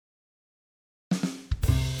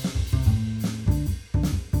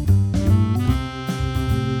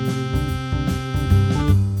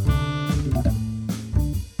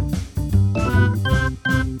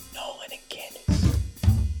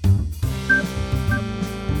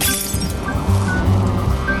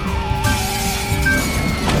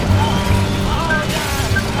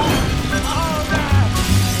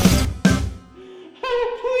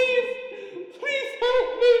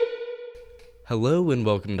Hello and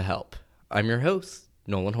welcome to Help. I'm your host,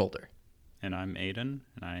 Nolan Holder. And I'm Aiden,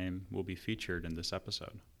 and will be featured in this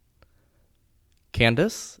episode.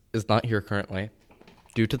 Candace is not here currently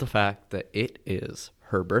due to the fact that it is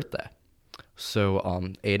her birthday. So,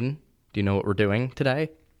 Aiden, do you know what we're doing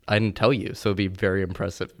today? I didn't tell you, so it'd be very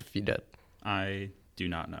impressive if you did. I do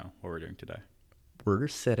not know what we're doing today. We're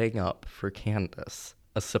setting up for Candace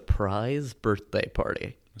a surprise birthday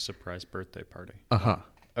party. A surprise birthday party. Uh-huh.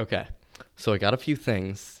 Okay. So I got a few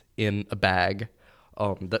things in a bag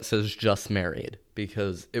that says just married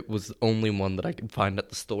because it was the only one that I could find at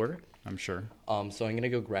the store. I'm sure. So I'm going to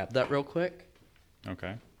go grab that real quick.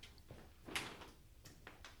 Okay.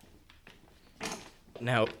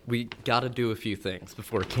 Now, we got to do a few things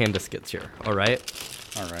before Candace gets here, all right?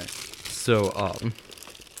 All right. So,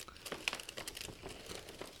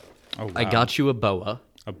 Oh, wow. I got you a boa.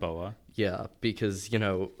 A boa. Yeah, because,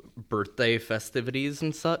 birthday festivities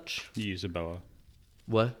and such. You use a boa.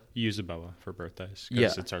 What? You use a boa for birthdays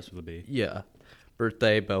because Yeah. it starts with a B. Yeah.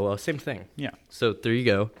 Birthday, boa, same thing. Yeah. So, there you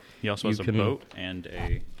go. He also has a boat and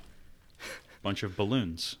a bunch of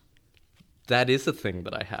balloons. That is a thing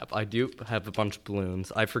that I have. I do have a bunch of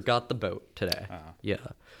balloons. I forgot the boat today. Yeah.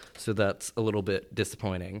 So that's a little bit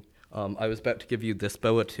disappointing. I was about to give you this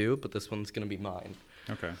boa too, but this one's going to be mine.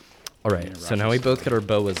 Okay. All right. So now we both got our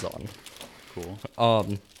boas on. Cool.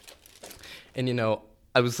 And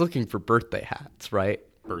I was looking for birthday hats, right?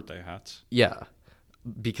 Birthday hats. Yeah.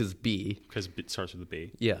 Because B. Because it starts with a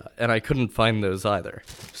B. Yeah, and I couldn't find those either.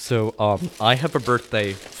 So I have a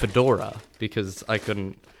birthday fedora because I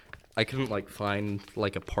couldn't find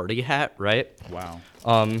a party hat, right? Wow.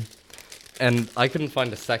 And I couldn't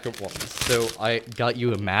find a second one, so I got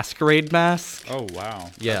you a masquerade mask. Oh, wow.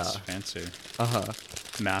 Yeah. That's fancy. Uh-huh.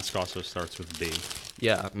 Mask also starts with B.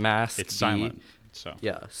 Yeah, mask. It's B. silent, so.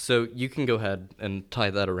 Yeah, so you can go ahead and tie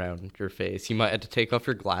that around your face. You might have to take off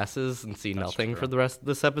your glasses and see nothing for the rest of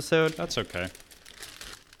this episode. That's okay.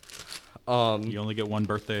 You only get one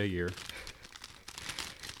birthday a year.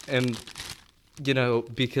 And,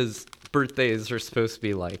 because birthdays are supposed to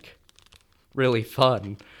be, really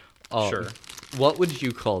fun. Sure. What would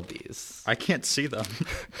you call these? I can't see them.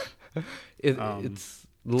 It's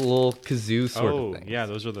little kazoo sort of thing. Yeah,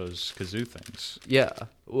 those are those kazoo things. Yeah.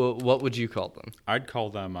 Well, what would you call them? I'd call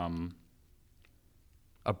them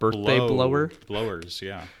A birthday blower? Blowers,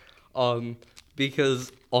 yeah.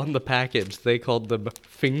 Because on the package they called them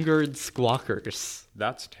fingered squawkers.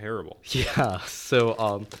 That's terrible. Yeah.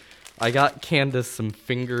 So I got Candace some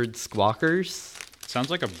fingered squawkers. Sounds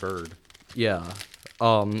like a bird. Yeah.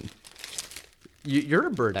 You're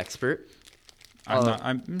a bird expert.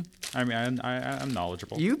 I'm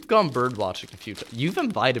knowledgeable. You've gone bird watching a few times. You've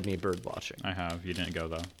invited me bird watching. I have. You didn't go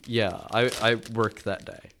though. Yeah, I worked that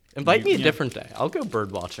day. Invite me a different day. I'll go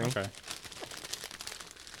bird watching. Okay.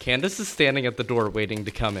 Candace is standing at the door waiting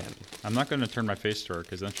to come in. I'm not going to turn my face to her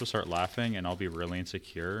because then she'll start laughing and I'll be really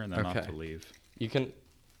insecure and then I'll have to leave. You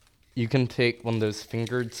can take one of those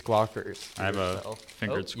fingered squawkers. I have a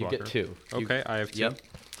fingered squawker. You get two. Okay, I have two. Yep.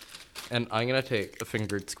 And I'm gonna take a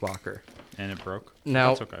fingered squawker. And it broke.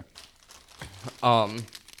 Now, that's okay.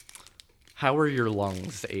 How are your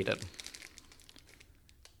lungs, Aiden?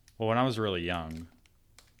 Well, when I was really young,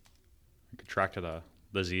 I contracted a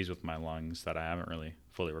disease with my lungs that I haven't really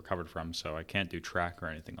fully recovered from, so I can't do track or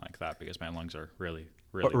anything like that because my lungs are really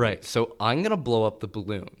right. weak. So I'm gonna blow up the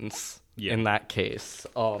balloons in that case.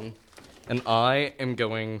 And I am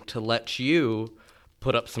going to let you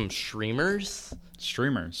put up some streamers.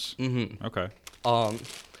 Streamers? Mm-hmm. Okay.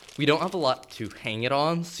 We don't have a lot to hang it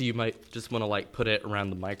on, so you might just want to put it around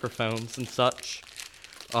the microphones and such.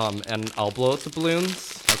 And I'll blow up the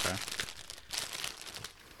balloons. Okay.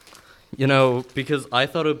 Because I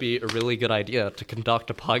thought it would be a really good idea to conduct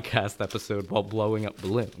a podcast episode while blowing up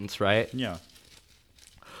balloons, right? Yeah.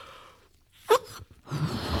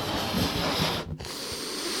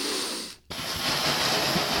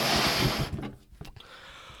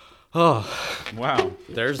 Oh. Wow.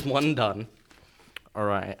 There's one done. All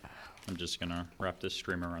right. I'm just going to wrap this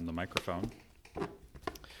streamer around the microphone.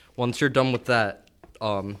 Once you're done with that,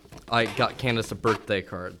 I got Candace a birthday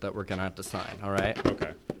card that we're going to have to sign, all right?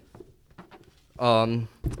 Okay.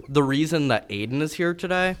 The reason that Aiden is here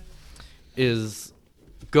today is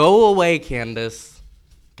go away, Candace.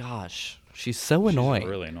 Gosh, she's so annoying. She's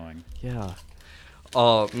really annoying. Yeah.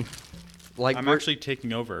 I'm actually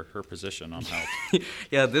taking over her position on Help.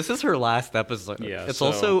 Yeah, this is her last episode. Yeah, it's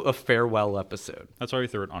also a farewell episode. That's why we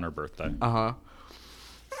threw it on her birthday. Uh-huh.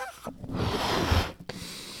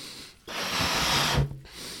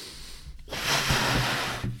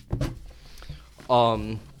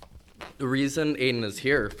 The reason Aiden is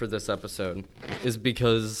here for this episode is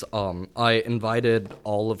because I invited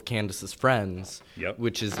all of Candace's friends, Yep.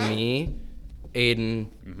 which is me, Aiden,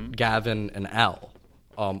 Gavin, and Al,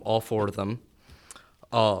 all 4 of them.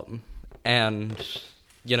 And,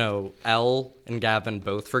 you know, Al and Gavin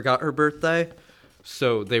both forgot her birthday,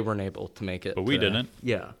 so they weren't able to make it. But we today. didn't.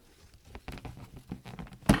 Yeah.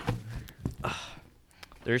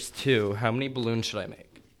 There's 2. How many balloons should I make?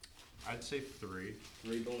 I'd say 3.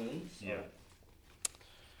 3 balloons? Yeah.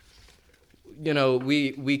 You know,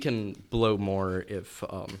 we can blow more if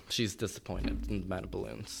she's disappointed in the amount of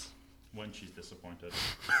balloons. When she's disappointed.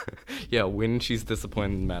 Yeah, when she's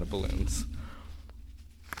disappointed in the amount of balloons.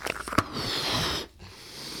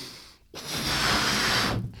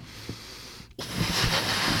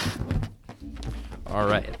 All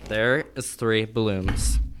right, there is 3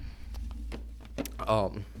 balloons.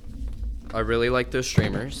 I really like those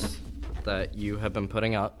streamers that you have been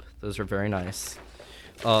putting up. Those are very nice.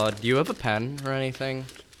 Do you have a pen or anything?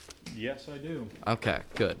 Yes, I do. Okay,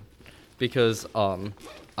 good. Because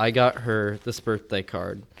I got her this birthday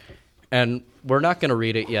card, and we're not gonna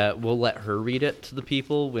read it yet. We'll let her read it to the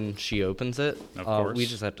people when she opens it. Of course. We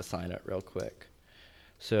just have to sign it real quick.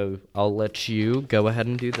 So I'll let you go ahead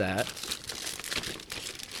and do that.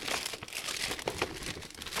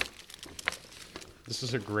 This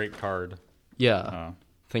is a great card. Yeah.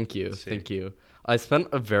 Thank you. let's see. Thank you. I spent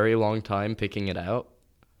a very long time picking it out.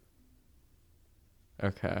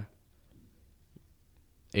 Okay.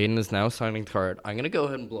 Aiden is now signing the card. I'm going to go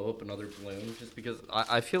ahead and blow up another balloon just because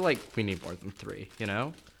I feel like we need more than 3, you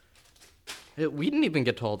know? We didn't even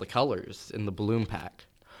get to all the colors in the balloon pack.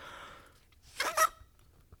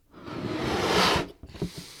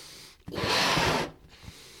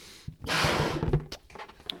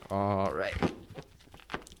 All right.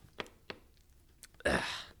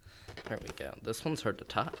 There we go. This one's hard to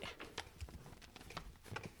tie.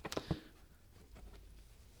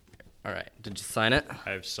 All right. Did you sign it?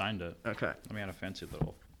 I've signed it. Okay. Let me add a fancy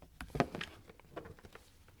little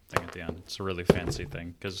thing at the end. It's a really fancy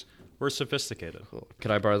thing because we're sophisticated. Cool.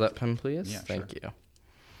 Could I borrow that pen, please? Yeah, Thank sure.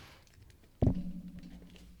 you.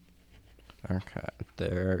 Okay.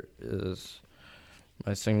 There is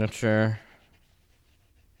my signature.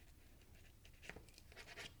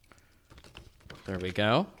 There we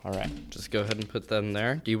go. All right. Just go ahead and put them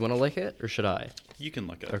there. Do you want to lick it or should I? You can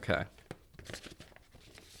look at it. Okay.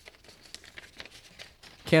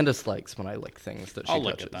 Candace likes when I lick things that she I'll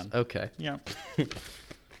touches. lick it then. Okay. Yeah.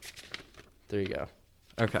 There you go.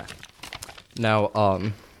 Okay. Now,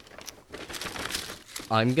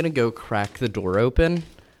 I'm gonna go crack the door open,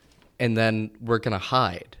 and then we're gonna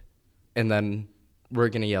hide, and then we're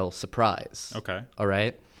gonna yell surprise. Okay. All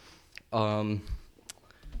right.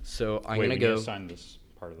 So I'm Wait, gonna we go. need to sign this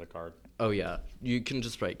part of the card. Oh yeah, you can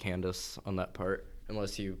just write Candace on that part,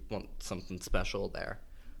 unless you want something special there.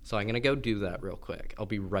 So I'm gonna go do that real quick. I'll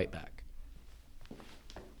be right back.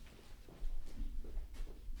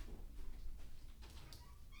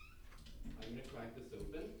 I'm gonna crack this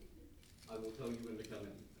open. I will tell you when to come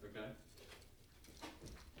in, okay?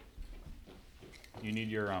 You need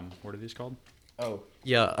your what are these called? Oh.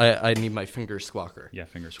 Yeah, I need my finger squawker. Yeah,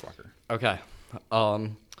 finger squawker. Okay.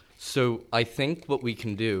 So I think what we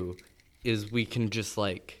can do is we can just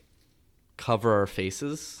like cover our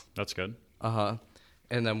faces. That's good. Uh-huh.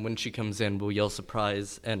 And then when she comes in, we'll yell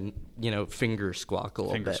surprise and, you know, finger squawk a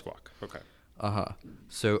little Finger bit. squawk. Okay. Uh-huh.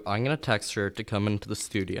 So I'm going to text her to come into the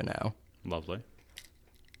studio now. Lovely.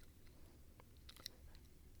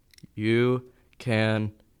 You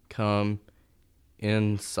can come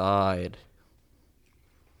inside.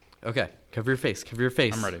 Okay. Cover your face. Cover your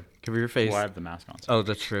face. I'm ready. Cover your face. Well, I have the mask on. So. Oh,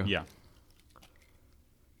 that's true. Yeah.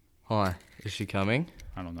 Hold on. Is she coming?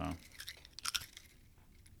 I don't know.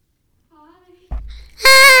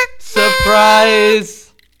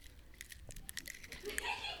 Surprise!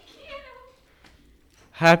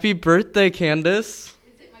 Happy birthday, Candace.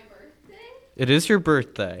 Is it my birthday? It is your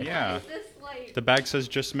birthday. Yeah. Is this like... The bag says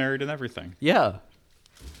just married and everything. Yeah.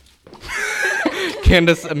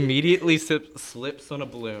 Candace immediately slips on a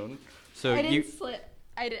balloon. So I didn't slip.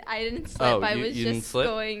 I didn't slip. Oh, I you was didn't just slip?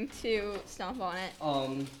 going to stomp on it.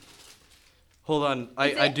 Hold on. Is I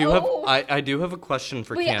it- do oh. have I do have a question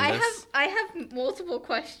for Wait, Candace. I have multiple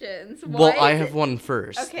questions. Why Well, I is have it- one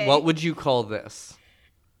first. Okay. What would you call this?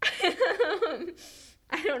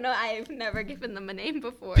 I don't know. I've never given them a name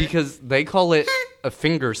before. Because they call it a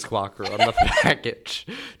finger squawker on the package.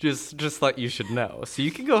 Just like you should know. So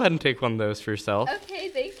you can go ahead and take one of those for yourself Okay,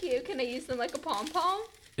 thank you. Can I use them like a pom pom?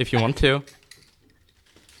 if you want to.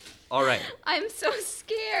 All right. I'm so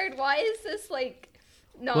scared. Why is this like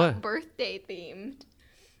not What? birthday themed?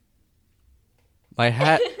 My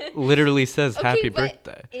hat literally says Okay, happy but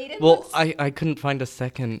birthday. Aiden Well, looks- I couldn't find a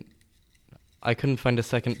second. I couldn't find a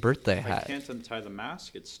second birthday I hat. can't untie the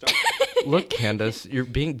mask. It's stuck. Look, Candace, you're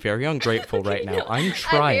being very ungrateful right now. No, I'm I'm very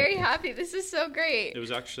trying. happy. This is so great. It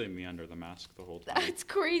was actually me under the mask the whole time. That's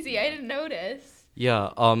crazy. I didn't notice.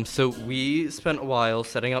 Yeah. So we spent a while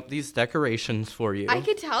setting up these decorations for you. I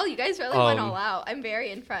could tell you guys really went Um, all out. I'm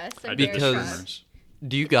very impressed. I'm I did very the Because- impressed. streamers.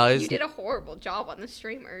 Do you guys? You did a horrible job on the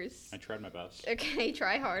streamers. I tried my best. Okay,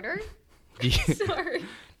 try harder. Do you, Sorry.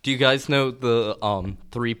 do you guys know the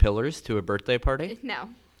 3 pillars to a birthday party? No.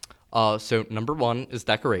 So number 1 is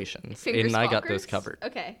decorations. Finger Aiden and I got those squawkers? covered.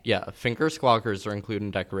 Okay. Yeah, finger squawkers are included in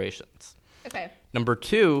decorations. Okay. Number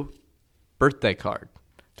 2, birthday card.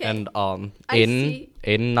 'Kay. And I Aiden see.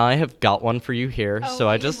 and I have got one for you here. Oh, so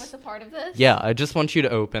I Aiden just was a part of this? yeah, I just want you to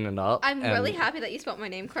open it up. I'm and, really happy that you spelled my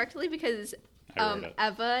name correctly because I wrote it.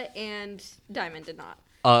 Eva and Diamond did not.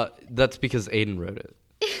 That's because Aiden wrote it.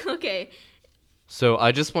 Okay. So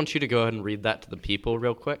I just want you to go ahead and read that to the people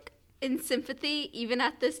real quick. In sympathy, even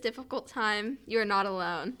at this difficult time, you are not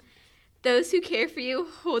alone. Those who care for you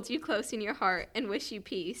hold you close in your heart and wish you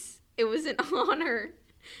peace. It was an honor.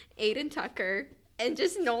 Aiden Tucker and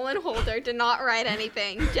just Nolan Holder did not write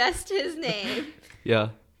anything, just his name. Yeah.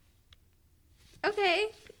 Okay.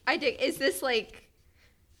 I dig. Is this like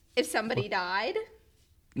if somebody died?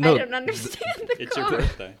 No, I don't understand the It's your card.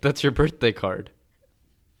 birthday. that's your birthday card.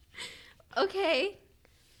 Okay.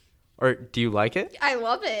 Or do you like it? I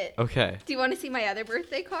love it. Okay. Do you want to see my other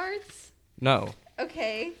birthday cards? No.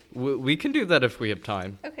 Okay. We can do that if we have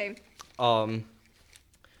time. Okay.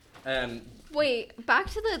 And Wait, back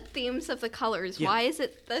to the themes of the colors. Yeah. Why is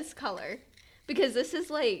it this color? Because this is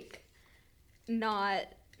like not.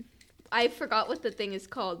 I forgot what the thing is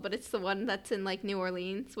called, but it's the one that's in like New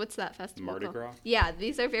Orleans. What's that festival Mardi called? Gras? Yeah,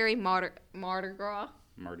 these are very Mardi Gras.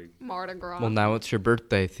 Mardi. well, now it's your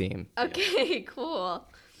birthday theme. Okay, cool.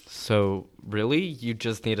 So really, you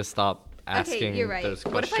just need to stop asking Okay, you're right. those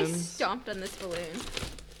What if I questions. stomped on this balloon?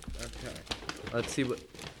 Okay. Let's see what.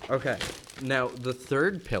 Okay. Now the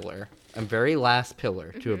third pillar and very last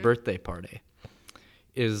pillar to a Mm-hmm. birthday party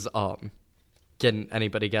is Can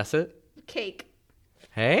anybody guess it? Cake.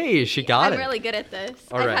 Hey, she got I'm it. really good at this.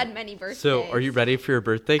 All I've right. had many birthdays. So, are you ready for your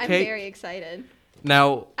birthday I'm cake? very excited.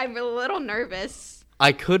 Now, I'm a little nervous.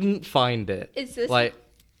 I couldn't find it. Is this- like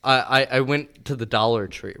I went to the Dollar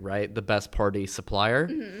Tree, right? The best party supplier.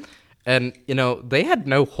 Mm-hmm. And they had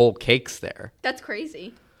no whole cakes there. That's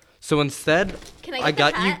crazy. So instead, Can I get I the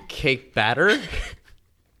got you hat? cake batter.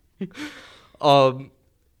 And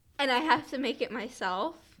I have to make it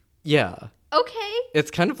myself. Yeah. Okay.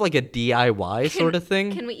 It's kind of like a DIY sort of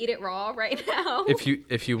thing. Can we eat it raw right now?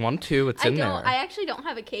 if you want to, it's I in don't. there. I actually don't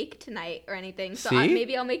have a cake tonight or anything, so See?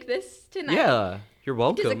 maybe I'll make this tonight. Yeah, you're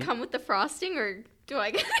welcome. Does it come with the frosting, or do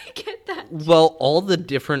I gotta get that? Well, all the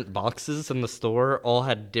different boxes in the store all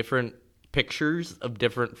had different pictures of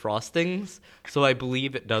different frostings, so I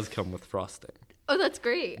believe it does come with frosting. Oh, that's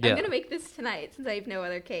great. Yeah. I'm gonna make this tonight since I have no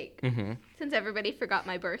other cake. Mm-hmm. Since everybody forgot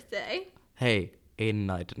my birthday. Hey, Aiden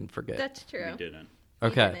and I didn't forget. That's true. We didn't. We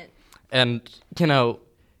Okay. didn't.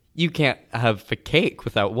 And, you can't have a cake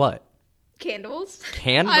without what? Candles.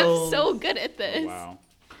 Candles. I'm so good at this. Wow.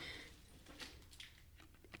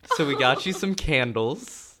 So we got you some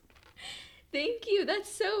candles. Thank you.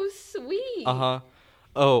 That's so sweet. Uh-huh.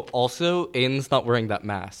 Oh, also, Aiden's not wearing that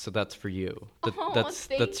mask, so that's for you. Oh, that's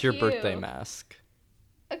thank your birthday you. mask.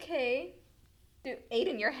 Okay. Dude,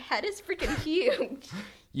 Aiden, your head is freaking huge.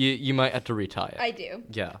 You might have to retie it. I do.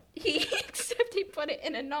 Yeah. Except he put it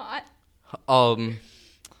in a knot.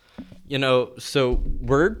 So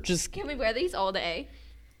we're just Can we wear these all day?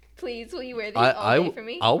 Please, will you wear these I all day for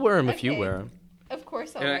me? I'll wear them if you Okay. wear them. Of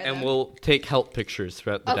course I'll wear them. And we'll take help pictures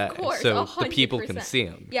throughout the day Of course, so the 100%. people can see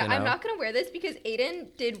them. Yeah, I'm not gonna wear this because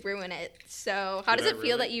Aiden did ruin it. So how Did does I it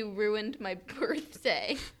feel really? that you ruined my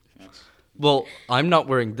birthday? Yes. Well, I'm not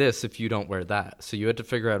wearing this if you don't wear that. So you had to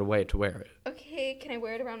figure out a way to wear it. Okay, can I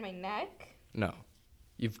wear it around my neck? No.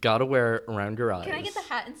 You've got to wear it around your eyes. Can I get the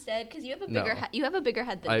hat instead? Because you have a No. bigger hat. You have a bigger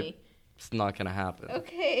head than me. It's not going to happen.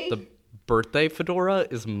 Okay. The birthday fedora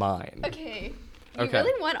is mine. Okay. You Okay.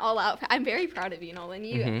 really went all out. I'm very proud of you, Nolan.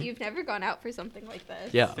 Mhm. You've never gone out for something like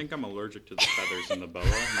this. I Yeah. think I'm allergic to the feathers in the boa.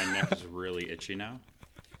 My neck is really itchy now.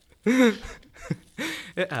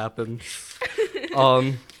 It happens.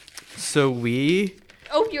 So we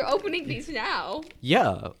Oh, you're opening these now.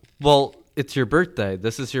 yeah. Well, it's your birthday.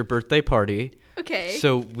 This is your birthday party. Okay.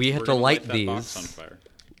 So we had We're to gonna light that box on these. fire.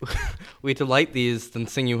 We had to light these, then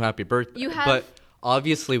sing you happy birthday. You have- But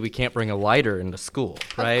obviously we can't bring a lighter into school,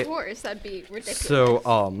 right? Of course, that'd be ridiculous.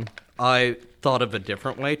 So I thought of a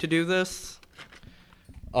different way to do this.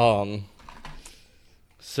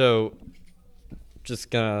 So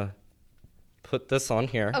just gonna put this on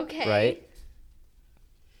here. Okay. Right?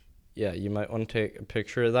 Yeah, you might want to take a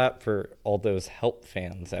picture of that for all those help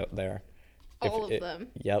fans out there. All of them.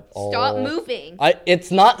 Yep. Stop moving.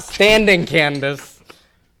 It's not standing, Candace.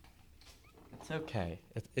 It's okay.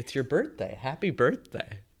 It's your birthday. Happy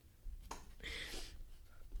birthday.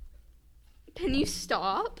 Can you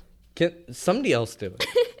stop? Can somebody else do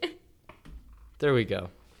it? There we go.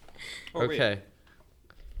 Oh, wait. Okay.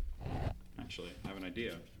 Actually, I have an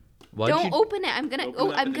idea. Don't open it. I'm gonna. Open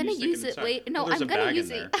it up I'm and then gonna you stick it use it inside. later. No, Well, there's I'm a gonna bag use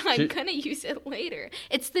in it. there. I'm gonna use it later.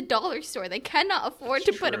 It's the dollar store. They cannot afford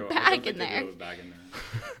to put a True. I bag don't in think they do there. have a bag in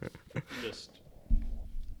there. Just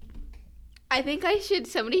I think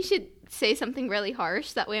somebody should say something really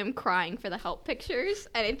harsh. That way I'm crying for the help pictures.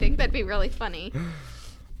 And I think that'd be really funny.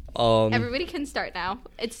 Everybody can start now.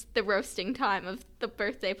 It's the roasting time of the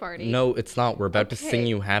birthday party. No, it's not. We're about to sing Okay.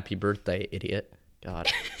 you happy birthday, idiot. God.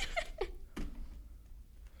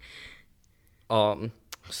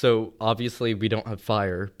 So obviously we don't have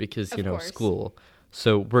fire because, Of course. school.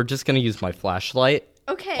 So we're just going to use my flashlight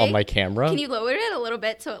Okay. on my camera. Can you lower it a little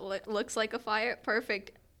bit so it looks like a fire?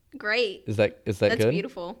 Perfect. Great. Is that That's good?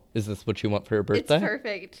 beautiful. Is this what you want for your birthday? It's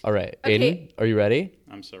perfect. All right. Okay. Aiden, are you ready?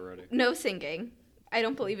 I'm so ready. No singing. I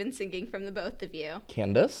don't believe in singing from the both of you.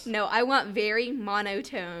 Candace? No, I want very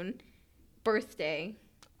monotone birthday.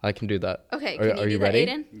 I can do that. Okay, Are, can you are do you that, ready?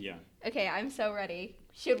 Aiden? Yeah. Okay, I'm so ready.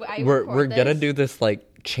 Should I We're record gonna this? do this like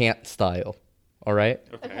chant style. All right?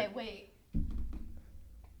 Okay, wait.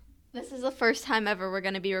 This is the first time ever we're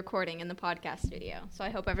going to be recording in the podcast studio, so I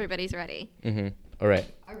hope everybody's ready. Mm-hmm. All right.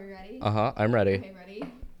 Are we ready? Uh-huh. I'm ready. Okay, ready?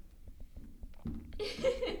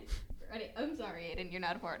 Ready? I'm sorry, Aiden, you're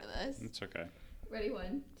not a part of this. It's okay. Ready?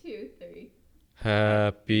 1, 2, 3.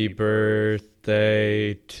 Happy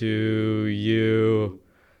birthday to you.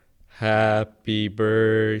 Happy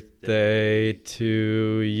birthday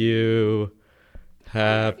to you.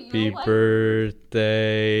 Happy feel like-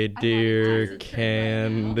 birthday, dear acid trip right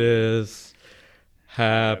now. Candace.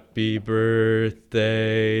 Happy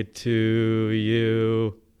birthday to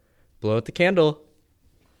you. Blow out the candle.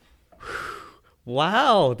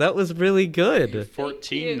 Wow, that was really good. Thank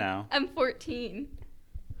 14 you. now. I'm 14.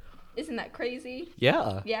 Isn't that crazy?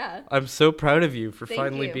 Yeah. Yeah. I'm so proud of you for Thank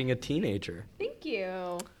finally you. being a teenager. Thank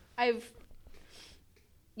you.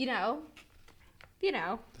 You know.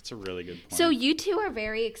 That's a really good point. So you two are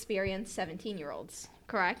very experienced 17-year-olds,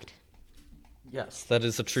 correct? Yes, that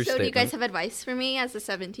is a true So statement. do you guys have advice for me as a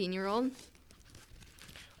 17-year-old?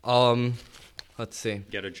 Let's see.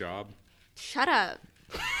 Get a job. Shut up.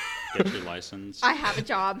 Get your license. I have a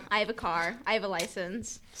job. I have a car. I have a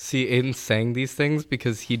license. See, Aiden's saying these things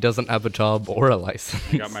because he doesn't have a job or a license.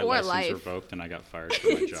 I got my Or license life. revoked and I got fired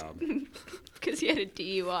from my job. Because he had a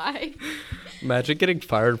DUI. Imagine getting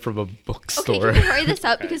fired from a Okay, bookstore. can we hurry this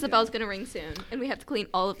up Okay, because the yeah. bell's going to ring soon. And we have to clean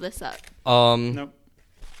all of this up. Nope.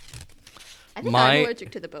 I think My- I'm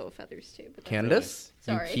allergic to the boa feathers too. But that's Candace,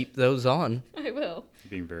 you Sorry. keep those on. okay. I will. You're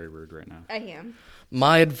being very rude right now. I am.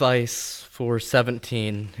 My advice for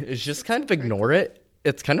 17 is just kind of ignore it.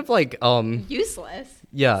 It's kind of like, Useless.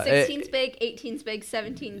 yeah. 16's big, 18's big,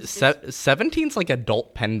 17's just... 17's like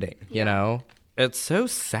adult pending, you know? It's so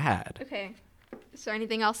sad. Okay. Is there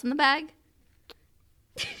anything else in the bag?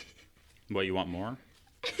 What, you want more?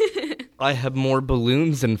 I have more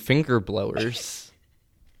balloons and finger blowers.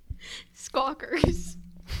 Squawkers.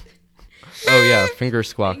 Oh yeah, finger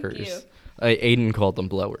Thank squawkers. you. Aiden called them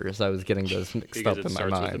blowers. I was getting those mixed Because up it in my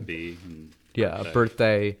starts with a mind. B. And Yeah,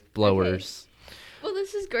 birthday blowers. Well,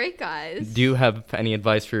 this is great, guys. Do you have any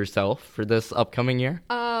advice for yourself for this upcoming year?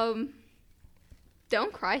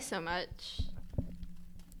 Don't cry so much.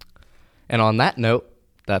 And on that note,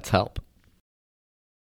 that's help.